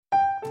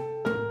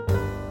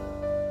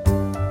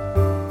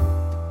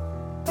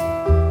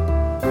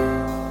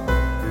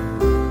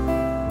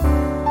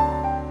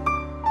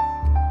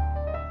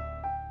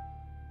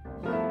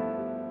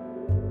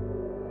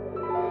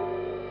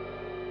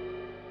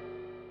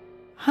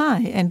Hi,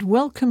 and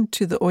welcome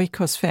to the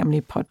Oikos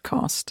Family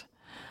Podcast.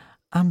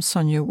 I'm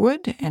Sonia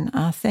Wood, and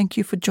I thank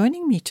you for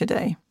joining me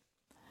today.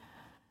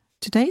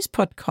 Today's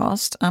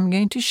podcast, I'm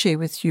going to share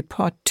with you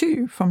part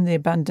 2 from the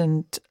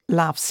Abundant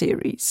Life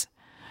series.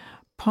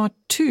 Part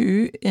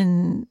 2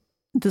 in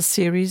the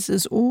series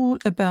is all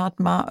about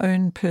my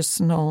own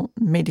personal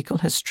medical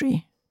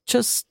history,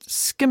 just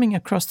skimming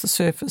across the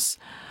surface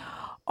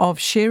of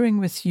sharing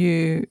with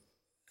you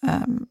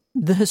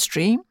the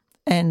history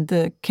and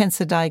the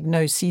cancer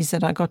diagnoses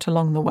that I got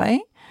along the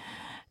way,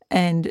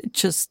 and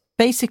just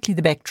basically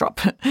the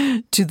backdrop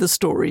to the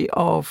story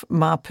of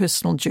my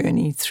personal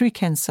journey through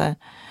cancer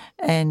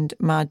and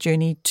my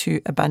journey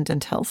to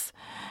abundant health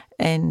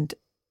and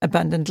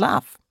abundant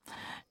life.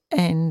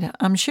 And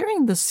I'm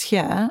sharing this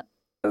here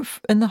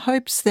in the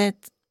hopes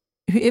that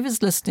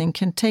whoever's listening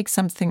can take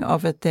something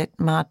of it that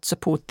might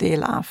support their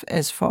life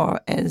as far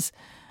as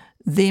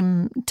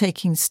them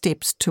taking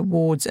steps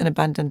towards an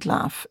abundant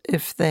life,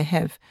 if they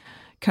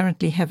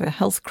currently have a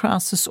health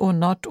crisis or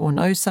not, or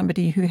know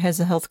somebody who has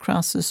a health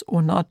crisis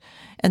or not,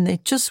 and they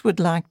just would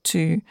like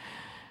to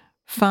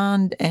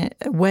find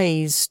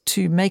ways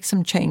to make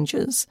some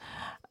changes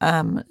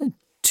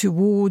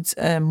towards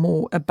a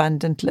more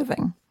abundant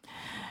living.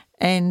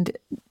 And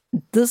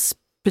this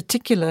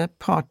particular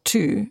part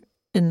 2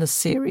 in the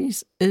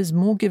series is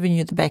more giving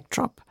you the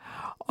backdrop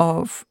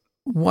of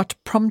what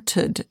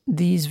prompted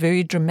these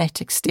very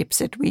dramatic steps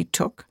that we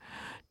took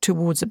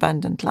towards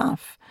abundant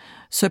life.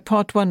 So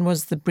part 1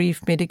 was the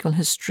brief medical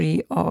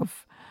history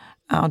of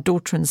our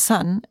daughter and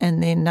son,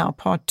 and then now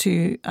part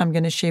 2, I'm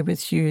going to share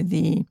with you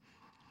the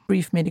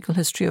brief medical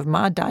history of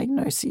my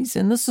diagnoses.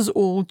 And this is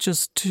all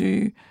just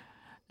to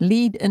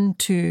lead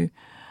into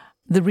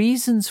the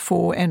reasons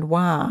for and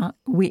why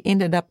we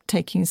ended up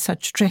taking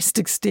such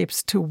drastic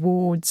steps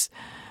towards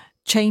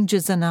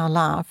changes in our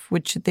life,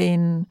 which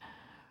then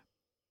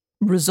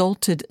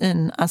resulted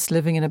in us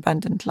living an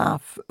abundant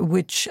life,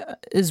 which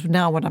is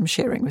now what I'm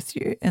sharing with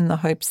you in the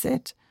hopes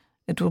that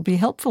it will be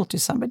helpful to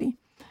somebody.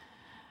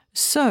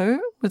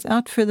 So,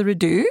 without further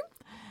ado,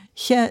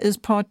 here is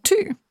part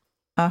 2.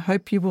 I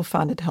hope you will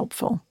find it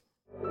helpful.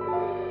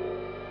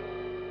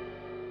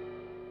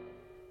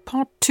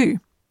 Part 2.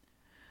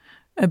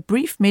 A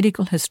brief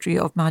medical history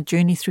of my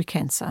journey through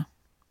cancer.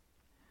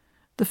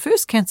 The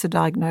first cancer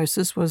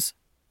diagnosis was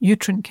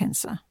uterine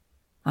cancer.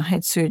 I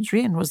had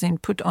surgery and was then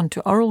put onto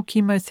oral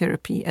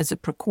chemotherapy as a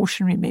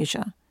precautionary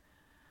measure.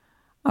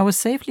 I was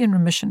safely in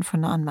remission for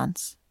 9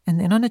 months, and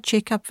then on a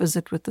check-up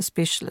visit with the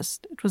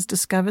specialist, it was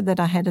discovered that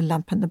I had a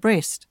lump in the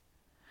breast.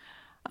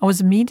 I was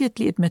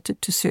immediately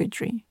admitted to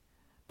surgery,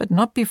 but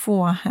not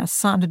before I had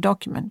signed a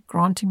document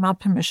granting my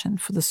permission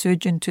for the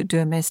surgeon to do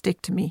a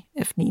mastectomy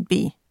if need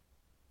be.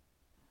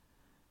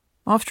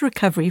 After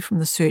recovery from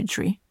the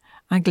surgery,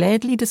 I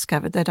gladly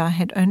discovered that I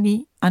had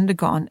only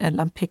undergone a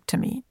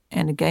lumpectomy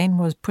and again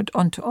was put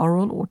onto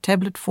oral or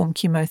tablet form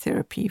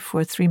chemotherapy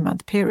for a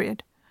 3-month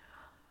period.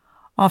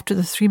 After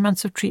the 3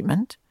 months of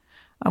treatment,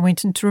 I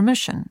went into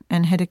remission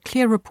and had a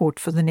clear report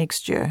for the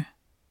next year.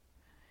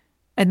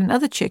 At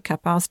another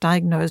checkup, I was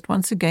diagnosed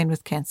once again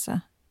with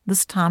cancer.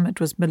 This time it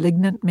was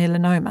malignant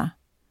melanoma.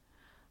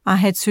 I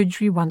had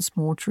surgery once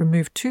more to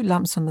remove 2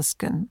 lumps on the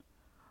skin,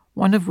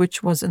 one of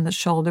which was in the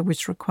shoulder,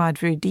 which required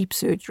very deep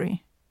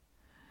surgery.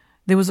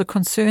 There was a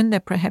concern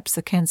that perhaps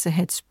the cancer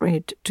had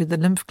spread to the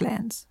lymph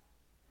glands.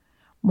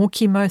 More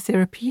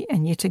chemotherapy,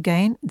 and yet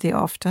again,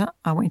 thereafter,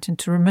 I went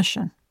into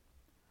remission.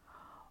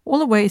 All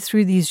the way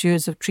through these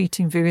years of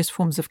treating various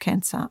forms of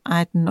cancer,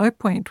 I at no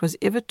point was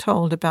ever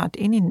told about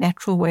any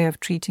natural way of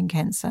treating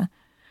cancer,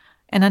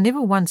 and I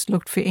never once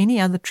looked for any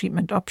other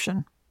treatment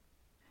option.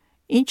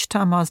 Each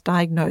time I was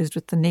diagnosed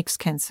with the next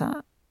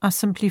cancer, I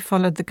simply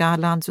followed the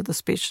guidelines of the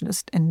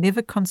specialist and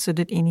never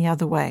considered any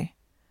other way.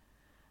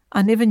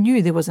 I never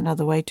knew there was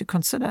another way to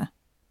consider.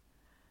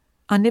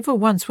 I never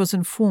once was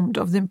informed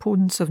of the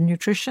importance of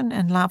nutrition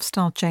and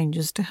lifestyle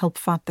changes to help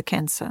fight the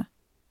cancer.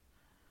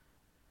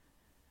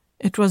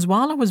 It was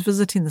while I was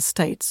visiting the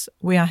States,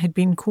 where I had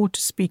been called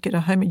to speak at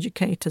a home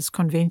educators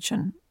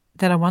convention,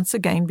 that I once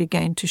again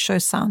began to show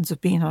signs of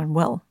being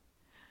unwell.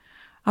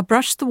 I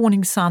brushed the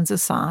warning signs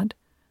aside.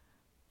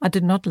 I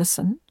did not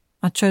listen.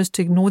 I chose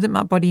to ignore that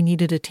my body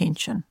needed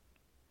attention.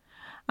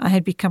 I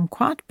had become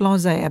quite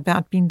blasé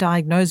about being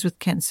diagnosed with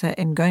cancer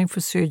and going for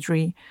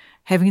surgery,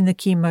 having the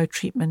chemo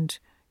treatment,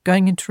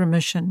 going into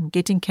remission,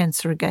 getting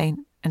cancer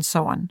again, and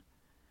so on.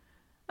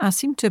 I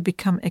seemed to have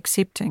become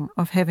accepting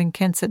of having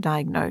cancer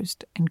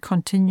diagnosed and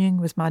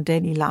continuing with my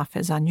daily life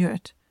as I knew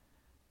it.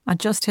 I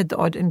just had the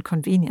odd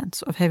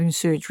inconvenience of having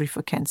surgery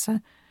for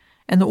cancer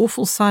and the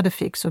awful side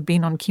effects of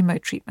being on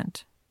chemo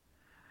treatment.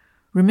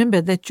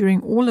 Remember that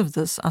during all of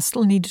this, I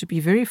still needed to be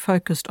very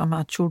focused on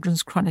my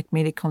children's chronic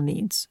medical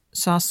needs,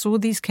 so I saw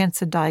these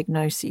cancer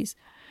diagnoses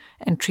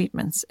and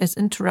treatments as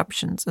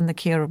interruptions in the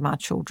care of my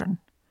children.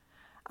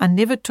 I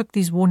never took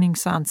these warning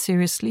signs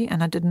seriously,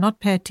 and I did not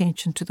pay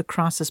attention to the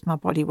crisis my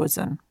body was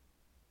in.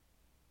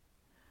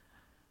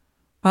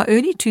 By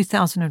early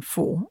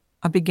 2004,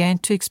 I began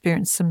to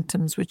experience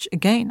symptoms which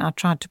again I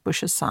tried to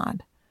push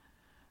aside.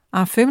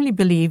 I firmly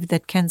believe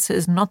that cancer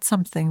is not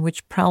something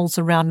which prowls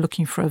around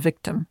looking for a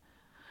victim,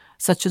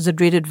 such as a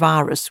dreaded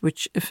virus,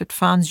 which, if it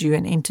finds you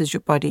and enters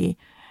your body,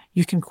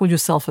 you can call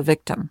yourself a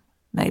victim,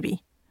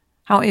 maybe.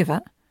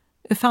 However,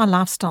 if our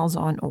lifestyles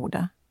are in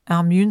order,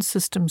 our immune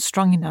system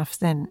strong enough,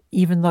 then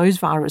even those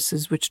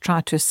viruses which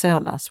try to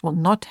assail us will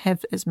not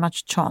have as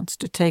much chance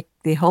to take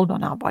their hold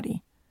on our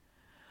body.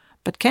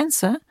 But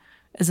cancer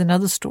is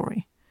another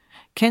story.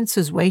 Cancer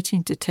is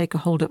waiting to take a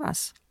hold of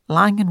us,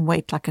 lying in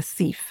wait like a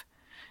thief.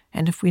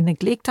 And if we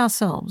neglect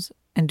ourselves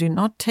and do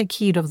not take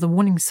heed of the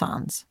warning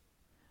signs,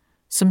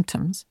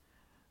 symptoms,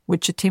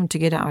 which attempt to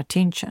get our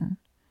attention,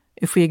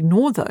 if we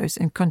ignore those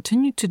and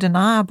continue to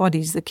deny our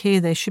bodies the care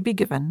they should be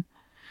given,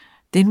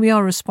 then we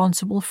are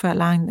responsible for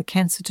allowing the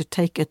cancer to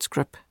take its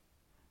grip.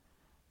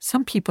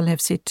 Some people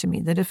have said to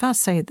me that if I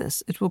say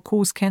this, it will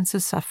cause cancer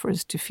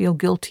sufferers to feel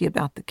guilty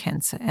about the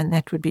cancer, and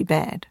that would be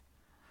bad.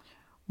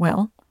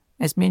 Well,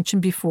 as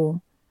mentioned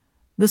before,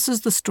 this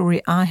is the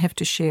story I have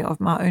to share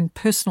of my own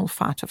personal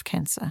fight of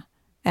cancer,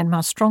 and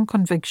my strong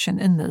conviction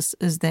in this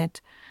is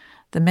that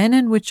the manner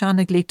in which I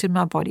neglected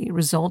my body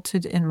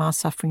resulted in my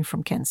suffering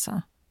from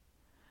cancer.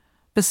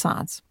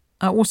 Besides,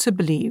 I also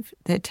believe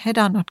that had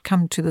I not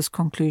come to this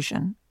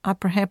conclusion, I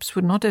perhaps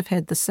would not have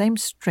had the same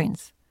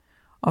strength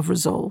of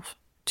resolve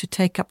to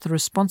take up the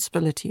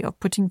responsibility of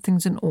putting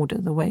things in order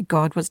the way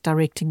God was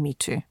directing me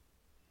to.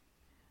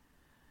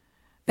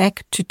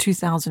 Back to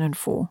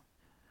 2004.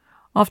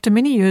 After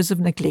many years of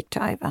neglect,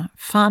 however,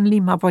 finally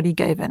my body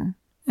gave in,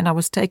 and I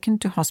was taken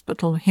to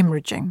hospital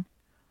hemorrhaging.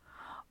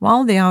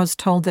 While there, I was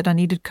told that I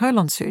needed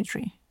colon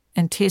surgery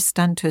and tests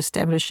done to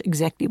establish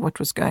exactly what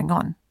was going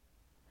on.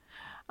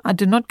 I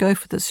did not go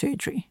for the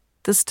surgery.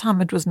 This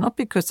time it was not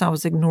because I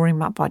was ignoring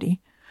my body,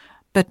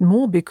 but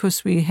more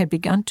because we had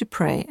begun to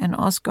pray and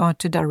ask God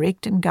to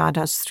direct and guide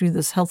us through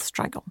this health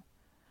struggle.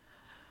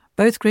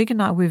 Both Greg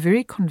and I were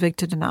very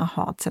convicted in our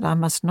hearts that I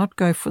must not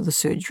go for the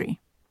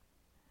surgery.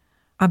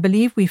 I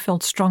believe we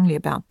felt strongly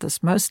about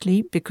this,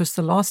 mostly because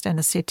the last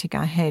anesthetic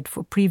I had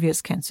for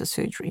previous cancer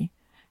surgery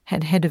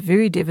had had a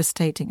very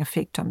devastating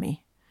effect on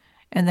me,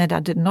 and that I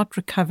did not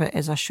recover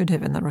as I should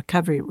have in the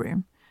recovery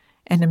room,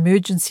 and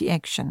emergency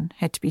action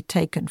had to be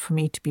taken for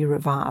me to be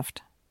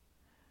revived.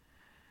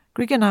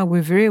 Greg and I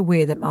were very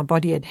aware that my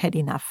body had had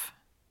enough.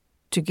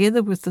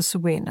 Together with this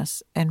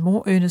awareness and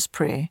more earnest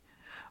prayer,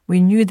 we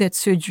knew that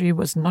surgery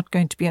was not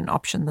going to be an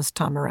option this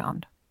time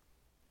around.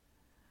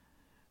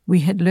 We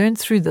had learned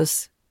through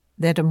this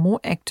that a more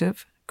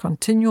active,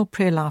 continual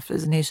prayer life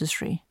is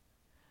necessary.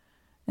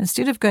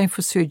 Instead of going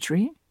for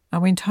surgery, I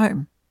went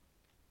home.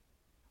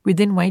 We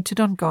then waited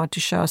on God to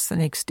show us the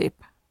next step.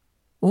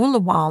 All the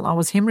while I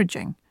was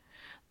hemorrhaging,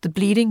 the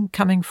bleeding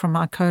coming from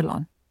my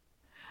colon.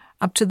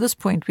 Up to this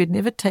point, we had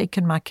never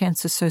taken my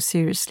cancer so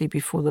seriously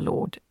before the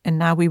Lord, and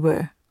now we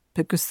were,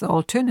 because the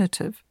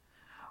alternative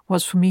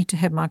was for me to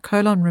have my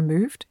colon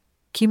removed,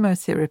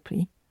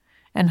 chemotherapy,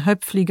 and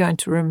hopefully go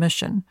into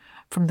remission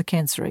from the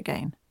cancer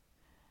again.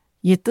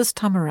 Yet this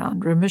time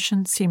around,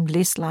 remission seemed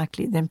less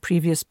likely than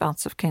previous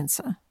bouts of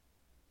cancer.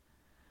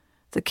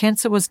 The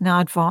cancer was now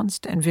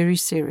advanced and very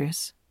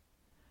serious.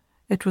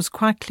 It was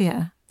quite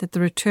clear that the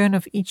return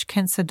of each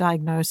cancer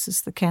diagnosis,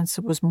 the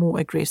cancer was more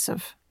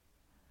aggressive.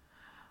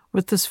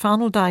 With this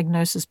final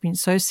diagnosis being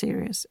so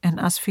serious and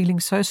us feeling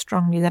so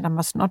strongly that I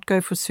must not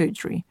go for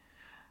surgery,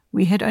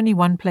 we had only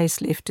one place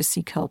left to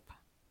seek help: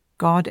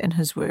 God and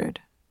His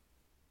Word.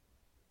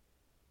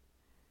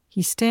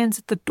 He stands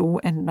at the door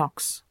and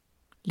knocks.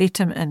 Let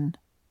Him in,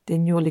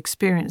 then you'll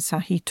experience how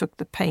He took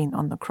the pain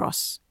on the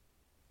cross.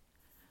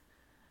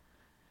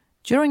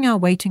 During our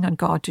waiting on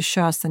God to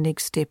show us the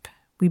next step,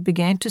 we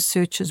began to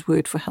search His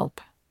Word for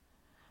help.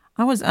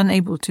 I was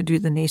unable to do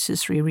the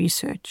necessary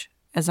research,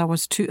 as I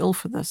was too ill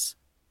for this.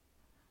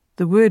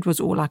 The Word was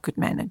all I could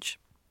manage.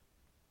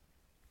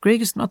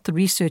 Greg is not the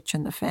researcher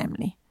in the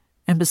family,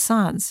 and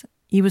besides,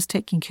 he was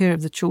taking care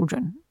of the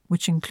children,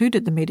 which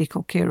included the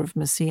medical care of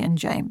Missy and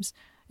James,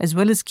 as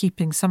well as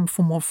keeping some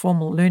form of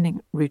formal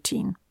learning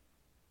routine.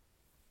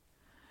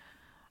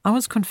 I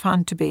was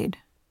confined to bed,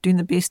 doing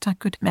the best I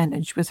could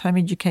manage with home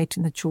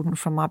educating the children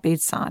from my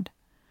bedside.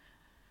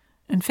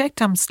 In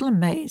fact, I'm still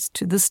amazed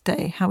to this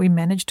day how we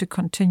managed to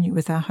continue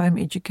with our home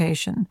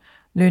education,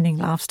 learning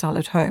lifestyle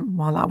at home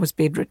while I was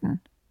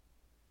bedridden.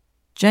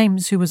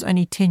 James, who was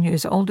only 10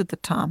 years old at the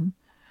time,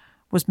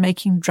 was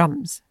making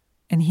drums,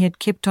 and he had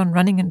kept on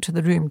running into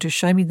the room to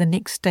show me the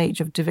next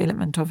stage of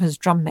development of his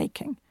drum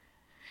making.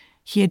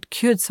 He had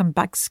cured some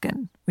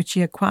buckskin, which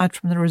he acquired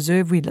from the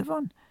reserve we live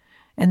on,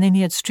 and then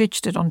he had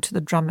stretched it onto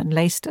the drum and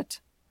laced it.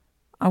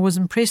 I was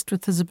impressed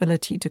with his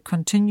ability to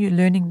continue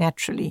learning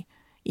naturally,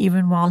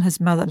 even while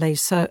his mother lay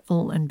so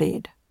ill in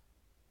bed.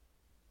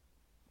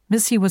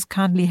 Missy was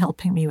kindly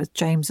helping me with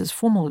James's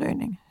formal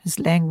learning, his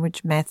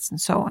language, maths, and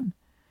so on,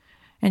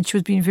 and she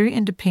was being very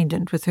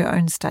independent with her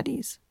own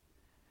studies.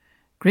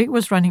 Greg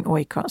was running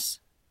Oikos,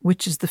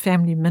 which is the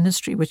family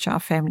ministry which our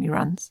family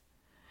runs,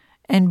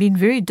 and been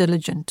very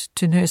diligent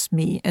to nurse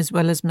me as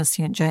well as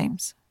Missy and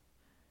James.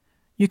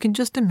 You can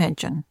just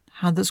imagine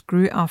how this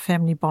grew our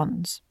family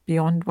bonds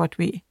beyond what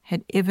we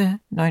had ever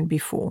known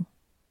before.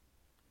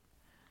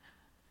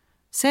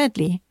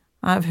 Sadly,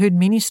 I have heard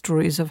many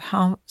stories of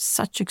how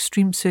such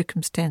extreme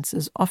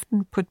circumstances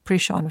often put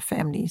pressure on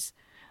families,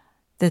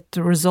 that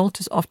the result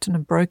is often a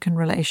broken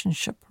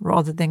relationship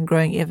rather than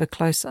growing ever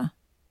closer.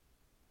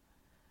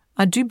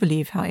 I do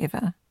believe,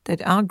 however,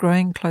 that our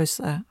growing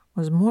closer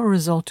was more a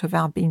result of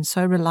our being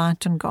so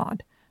reliant on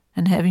God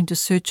and having to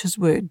search His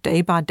Word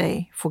day by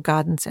day for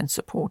guidance and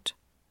support.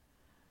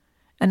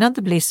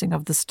 Another blessing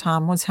of this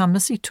time was how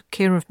Missy took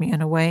care of me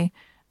in a way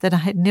that I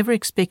had never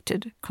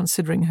expected,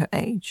 considering her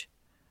age.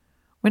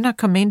 When I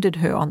commended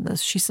her on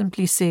this, she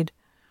simply said,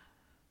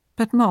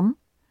 "But Mom,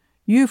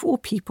 you of all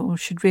people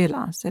should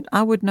realize that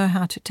I would know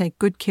how to take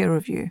good care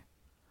of you.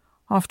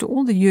 After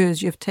all the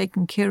years you have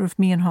taken care of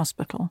me in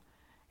hospital,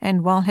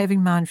 and while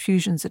having my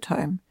infusions at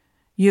home,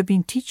 you have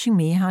been teaching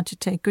me how to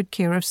take good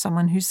care of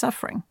someone who's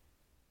suffering."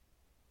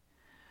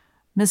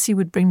 Missy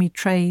would bring me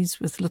trays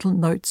with little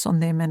notes on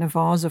them and a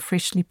vase of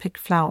freshly picked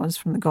flowers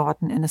from the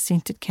garden and a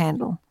scented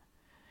candle.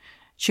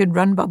 She would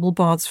run bubble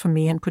baths for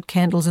me and put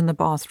candles in the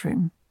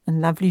bathroom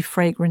and lovely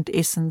fragrant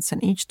essence,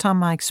 and each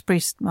time I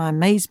expressed my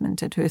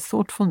amazement at her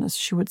thoughtfulness,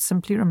 she would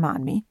simply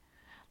remind me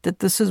that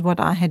this is what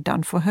I had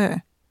done for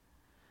her.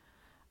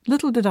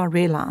 Little did I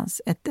realize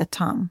at that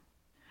time,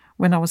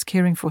 when I was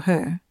caring for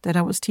her, that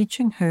I was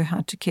teaching her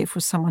how to care for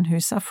someone who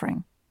is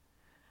suffering.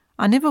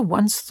 I never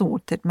once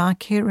thought that my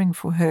caring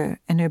for her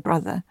and her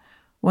brother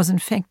was in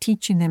fact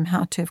teaching them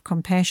how to have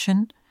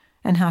compassion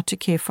and how to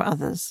care for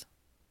others.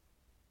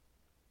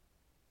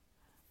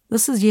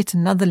 This is yet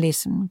another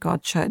lesson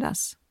God showed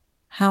us,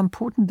 how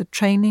important the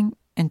training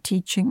and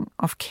teaching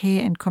of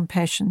care and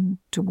compassion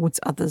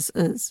towards others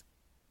is.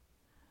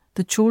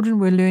 The children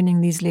were learning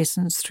these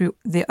lessons through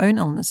their own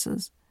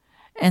illnesses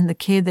and the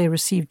care they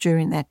received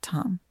during that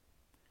time.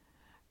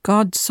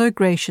 God so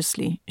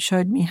graciously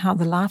showed me how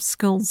the life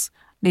skills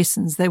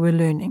lessons they were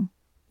learning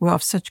were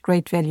of such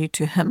great value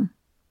to Him.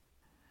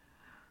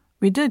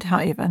 We did,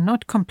 however,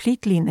 not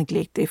completely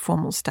neglect their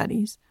formal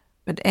studies,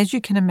 but as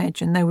you can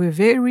imagine, they were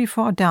very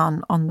far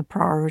down on the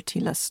priority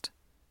list.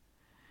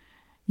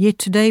 Yet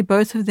today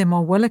both of them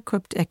are well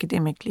equipped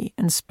academically,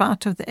 in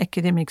spite of the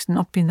academics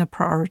not being the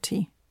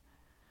priority.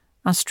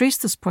 I stress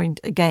this point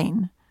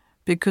again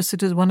because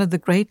it is one of the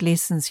great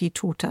lessons He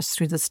taught us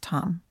through this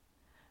time,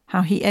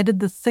 how He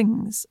added the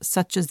things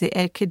such as their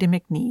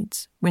academic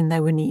needs when they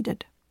were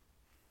needed.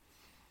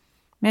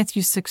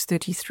 Matthew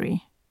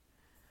 6:33.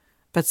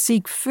 But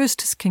seek first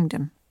His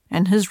kingdom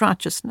and His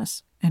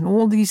righteousness, and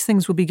all these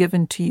things will be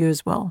given to you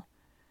as well.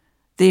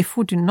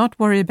 Therefore do not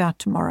worry about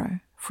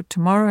tomorrow, for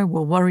tomorrow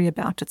will worry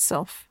about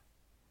itself.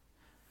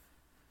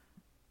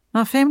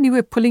 My family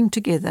were pulling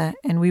together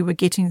and we were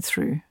getting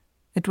through.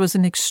 It was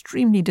an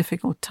extremely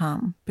difficult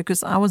time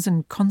because I was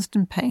in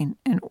constant pain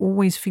and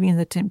always feeling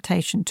the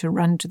temptation to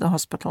run to the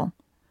hospital.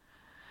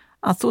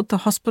 I thought the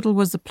hospital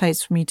was the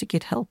place for me to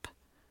get help.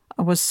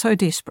 I was so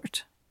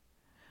desperate.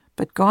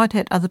 But God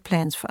had other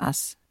plans for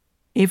us.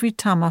 Every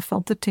time I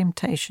felt the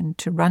temptation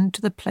to run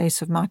to the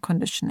place of my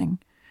conditioning,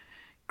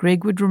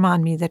 Greg would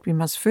remind me that we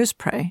must first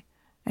pray,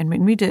 and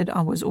when we did,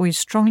 I was always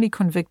strongly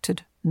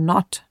convicted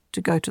not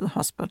to go to the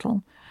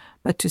hospital,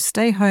 but to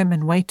stay home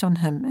and wait on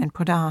Him and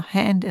put our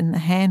hand in the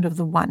hand of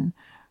the one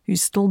who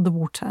stilled the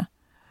water,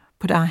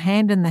 put our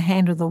hand in the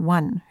hand of the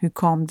one who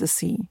calmed the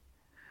sea.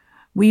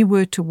 We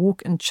were to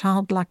walk in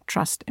childlike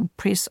trust and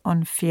press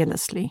on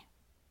fearlessly.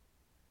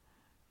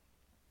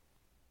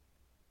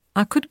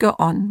 I could go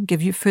on,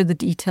 give you further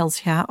details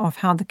here of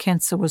how the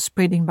cancer was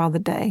spreading by the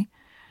day,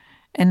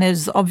 and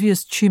as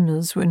obvious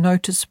tumours were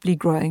noticeably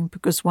growing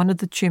because one of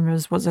the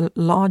tumours was a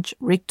large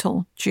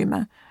rectal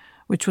tumour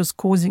which was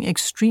causing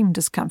extreme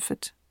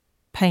discomfort,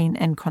 pain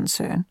and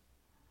concern.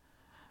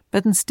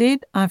 But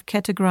instead I've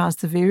categorized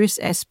the various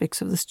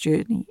aspects of this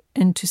journey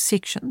into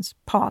sections,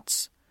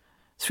 parts,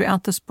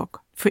 throughout this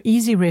book for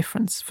easy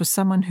reference for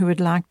someone who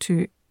would like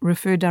to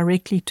refer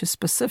directly to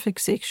specific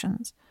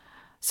sections,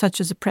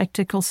 such as a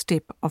practical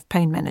step of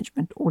pain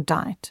management or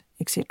diet,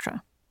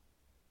 etc.